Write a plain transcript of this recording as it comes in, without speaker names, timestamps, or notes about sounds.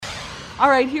All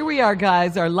right, here we are,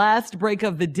 guys. Our last break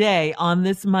of the day on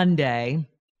this Monday.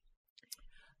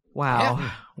 Wow.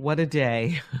 Yeah. What a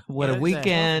day. What a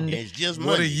weekend. It's just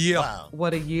Monday. What a year. Wow.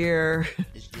 What a year.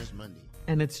 It's just Monday.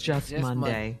 And it's just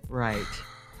Monday. Right.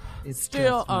 It's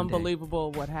still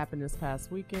unbelievable what happened this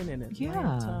past weekend in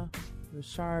Atlanta. Yeah.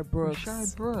 Rashard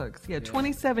Brooks. Yeah,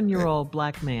 27-year-old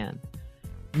black man.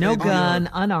 No gun,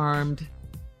 unarmed.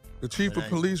 The chief of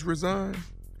police resigned?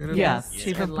 Yes,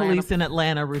 chief of police in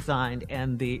Atlanta resigned,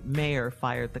 and the mayor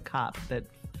fired the cop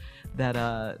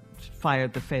that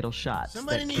fired the fatal shot.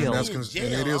 Somebody needs to be in jail.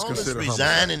 And it is considered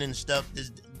resigning and stuff.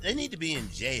 They need to be in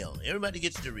jail. Everybody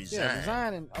gets to resign. Yeah,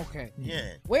 resigning. Okay.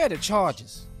 Yeah. Where are the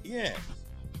charges? Yeah.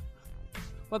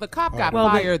 Well, the cop got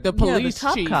fired. The police the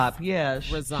top chief cop,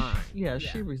 resigned. Yeah,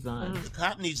 she resigned. The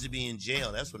cop needs to be in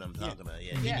jail. That's what I'm talking about.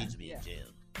 Yeah, he needs to be in jail.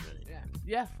 Right.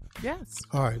 Yeah. Yes.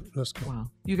 All right, let's go. Wow.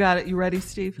 You got it? You ready,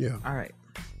 Steve? Yeah. All right.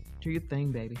 Do your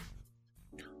thing, baby.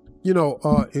 You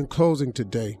know, in closing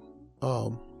today,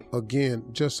 again,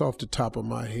 just off the top of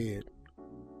my head,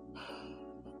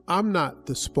 I'm not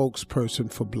the spokesperson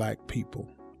for black people,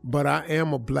 but I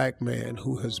am a black man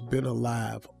who has been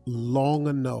alive long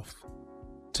enough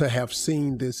to have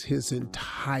seen this his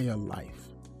entire life.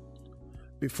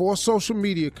 Before social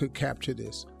media could capture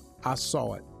this, I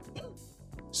saw it.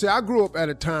 See, I grew up at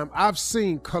a time, I've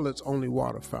seen coloreds-only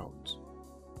water fountains.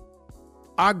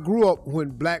 I grew up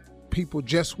when black people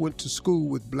just went to school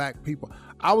with black people.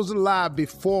 I was alive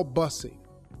before busing.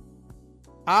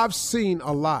 I've seen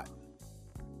a lot.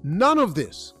 None of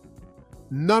this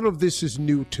is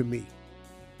new to me.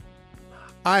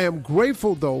 I am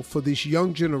grateful, though, for this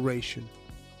young generation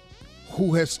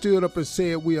who has stood up and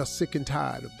said we are sick and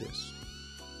tired of this.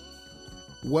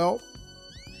 Well,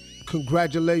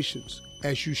 congratulations,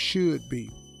 as you should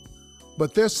be.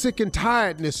 But their sick and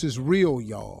tiredness is real,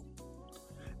 y'all.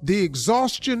 The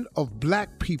exhaustion of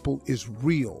black people is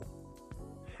real.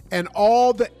 And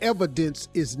all the evidence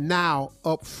is now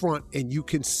up front, and you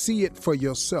can see it for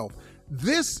yourself.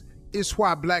 This is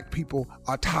why black people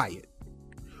are tired.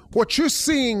 What you're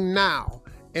seeing now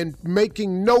and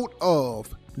making note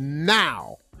of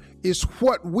now is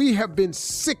what we have been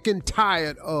sick and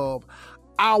tired of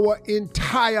our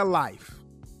entire life.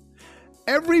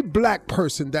 Every black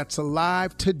person that's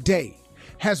alive today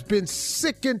has been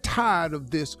sick and tired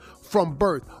of this from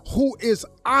birth, who is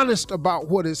honest about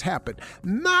what has happened.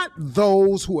 Not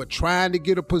those who are trying to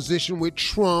get a position with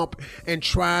Trump and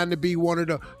trying to be one of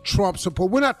the Trump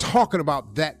support. We're not talking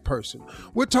about that person.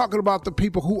 We're talking about the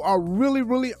people who are really,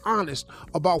 really honest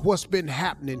about what's been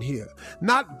happening here.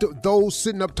 Not those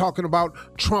sitting up talking about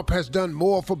Trump has done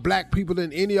more for black people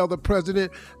than any other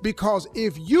president. Because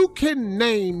if you can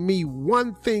name me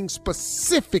one thing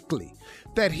specifically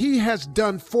that he has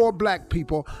done for black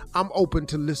people, I'm open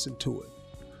to listen to it.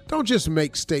 Don't just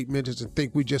make statements and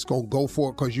think we just gonna go for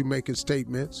it because you're making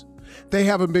statements. They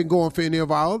haven't been going for any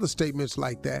of our other statements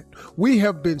like that. We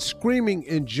have been screaming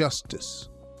injustice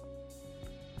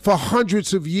for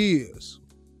hundreds of years.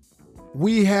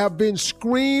 We have been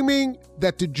screaming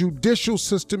that the judicial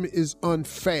system is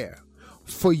unfair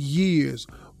for years.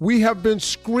 We have been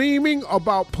screaming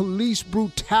about police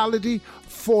brutality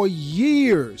for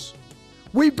years.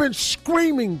 We've been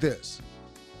screaming this,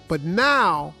 but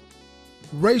now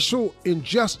racial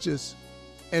injustice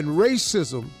and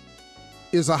racism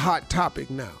is a hot topic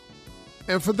now.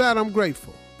 And for that, I'm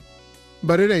grateful.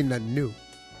 But it ain't nothing new.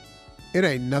 It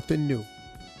ain't nothing new.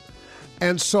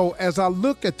 And so as I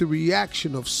look at the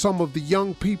reaction of some of the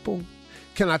young people,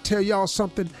 can I tell y'all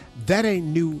something? That ain't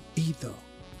new either.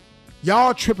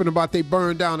 Y'all tripping about they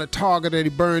burned down a Target, that he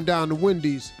burned down the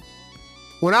Wendy's.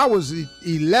 When I was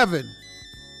 11,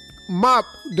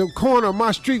 the corner of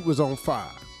my street was on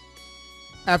fire.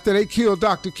 After they killed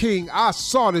Dr. King, I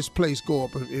saw this place go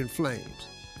up in flames.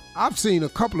 I've seen a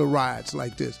couple of riots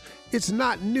like this. It's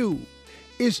not new.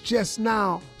 It's just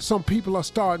now some people are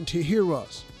starting to hear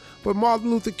us. But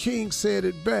Martin Luther King said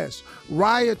it best.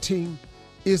 Rioting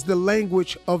is the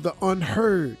language of the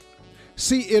unheard.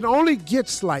 See, it only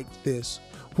gets like this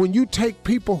when you take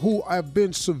people who have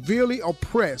been severely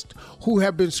oppressed, who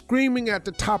have been screaming at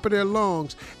the top of their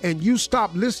lungs, and you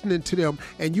stop listening to them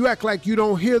and you act like you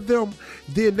don't hear them,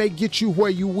 then they get you where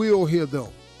you will hear them.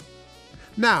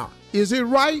 Now, is it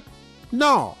right?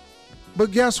 No.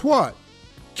 But guess what?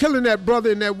 Killing that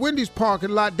brother in that Wendy's parking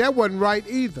lot, that wasn't right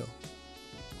either.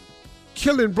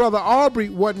 Killing Brother Aubrey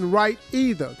wasn't right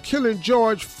either. Killing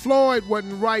George Floyd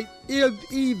wasn't right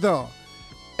either.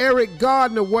 Eric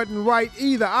Gardner wasn't right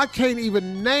either. I can't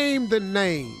even name the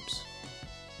names.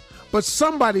 But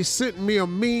somebody sent me a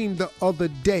meme the other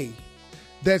day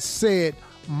that said,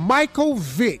 Michael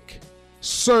Vick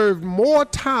served more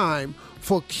time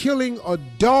for killing a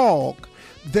dog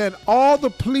than all the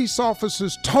police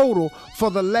officers total for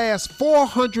the last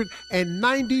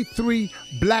 493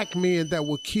 black men that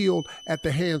were killed at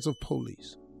the hands of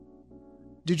police.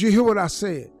 Did you hear what I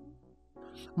said?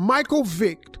 Michael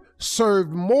Vick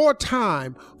served more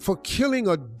time for killing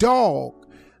a dog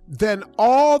than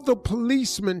all the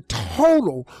policemen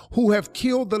total who have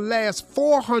killed the last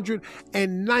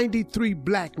 493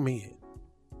 black men.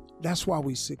 That's why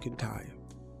we sick and tired.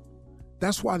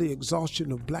 That's why the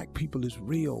exhaustion of black people is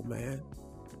real, man.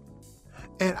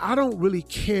 And I don't really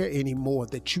care anymore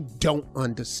that you don't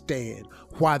understand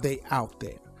why they out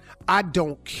there. I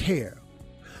don't care.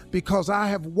 Because I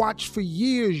have watched for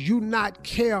years you not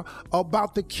care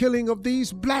about the killing of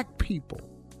these black people.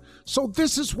 So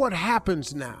this is what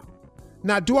happens now.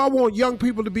 Now, do I want young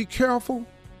people to be careful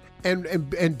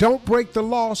and don't break the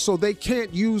law so they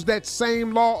can't use that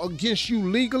same law against you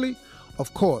legally?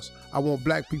 Of course, I want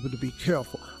black people to be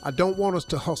careful. I don't want us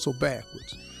to hustle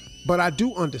backwards. But I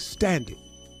do understand it.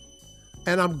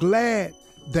 And I'm glad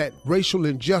that racial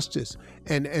injustice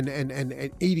and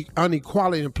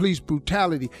inequality and police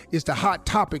brutality is the hot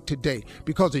topic today,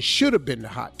 because it should have been the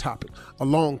hot topic a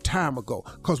long time ago,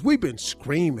 because we've been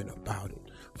screaming about it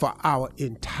for our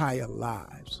entire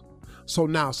lives. So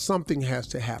now something has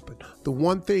to happen. The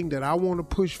one thing that I want to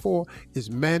push for is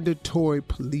mandatory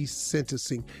police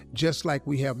sentencing, just like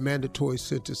we have mandatory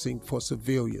sentencing for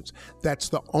civilians. That's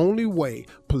the only way.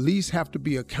 Police have to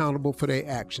be accountable for their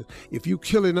actions. If you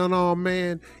kill an unarmed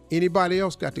man, anybody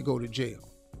else got to go to jail.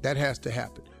 That has to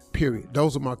happen, period.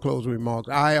 Those are my closing remarks.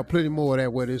 I have plenty more of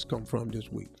that where this come from this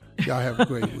week. Y'all have a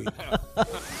great week.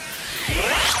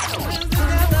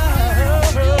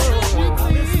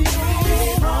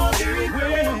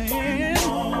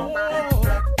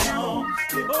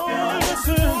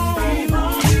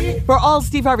 For all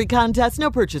Steve Harvey contests, no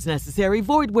purchase necessary,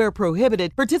 void where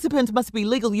prohibited. Participants must be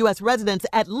legal U.S. residents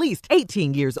at least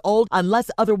 18 years old unless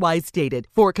otherwise stated.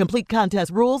 For complete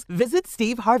contest rules, visit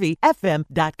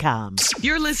SteveHarveyFM.com.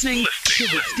 You're listening to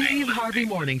the Steve Harvey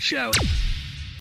Morning Show.